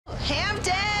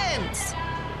Hamptons!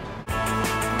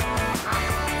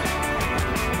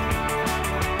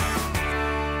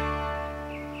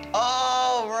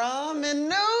 Oh, ramen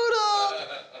noodle!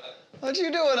 What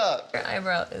you doing up? Your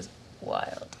eyebrow is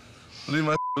wild. Leave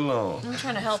my alone. I'm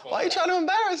trying to help. Why are you trying to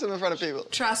embarrass him in front of people?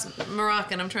 Trust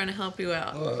Moroccan, I'm trying to help you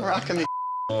out. Moroccan me.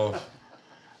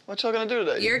 What y'all gonna do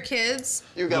today? Your kids.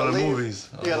 You Go gotta to the leave. movies.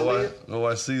 You gotta leave? Go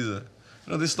watch Caesar.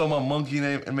 You know they stole my monkey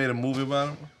name and made a movie about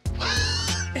him?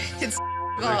 It's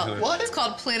What? It's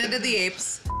called Planet of the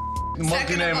Apes. The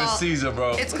monkey name is Caesar,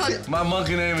 bro. It's called... My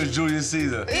monkey name is Julius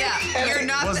Caesar. Yeah, you're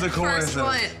not What's the the first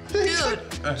one.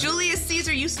 coincidence? Dude, Julius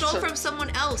Caesar, you stole from someone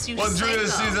else, you Well, psycho.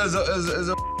 Julius Caesar is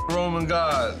a Roman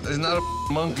god. It's not a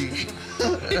monkey.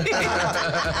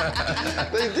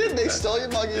 They stole your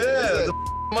monkey. Yeah, the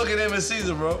monkey name is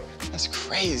Caesar, bro. That's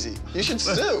crazy. You should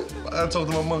sue. I talked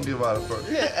to my monkey about it first.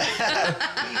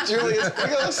 Yeah. Julius, you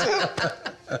gonna sue?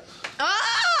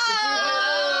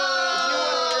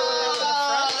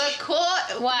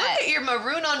 What? Look at your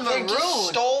maroon on maroon. They just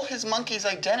stole his monkey's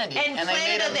identity And they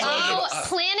made Planet him of the Apes. Apes.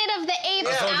 Planet of the Apes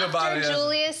I told you about after it,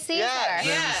 Julius Caesar. Yes.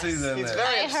 Yes. Caesar in He's there.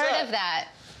 very I upset. heard of that.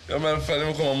 As a matter of fact, let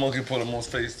me call my monkey pull the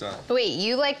most FaceTime. Wait,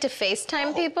 you like to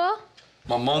FaceTime people?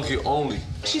 My monkey only.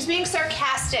 She's being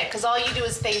sarcastic because all you do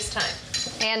is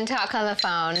FaceTime. And talk on the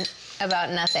phone about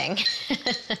nothing.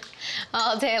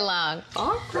 All day long.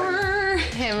 Awkward.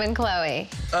 Him and Khloé.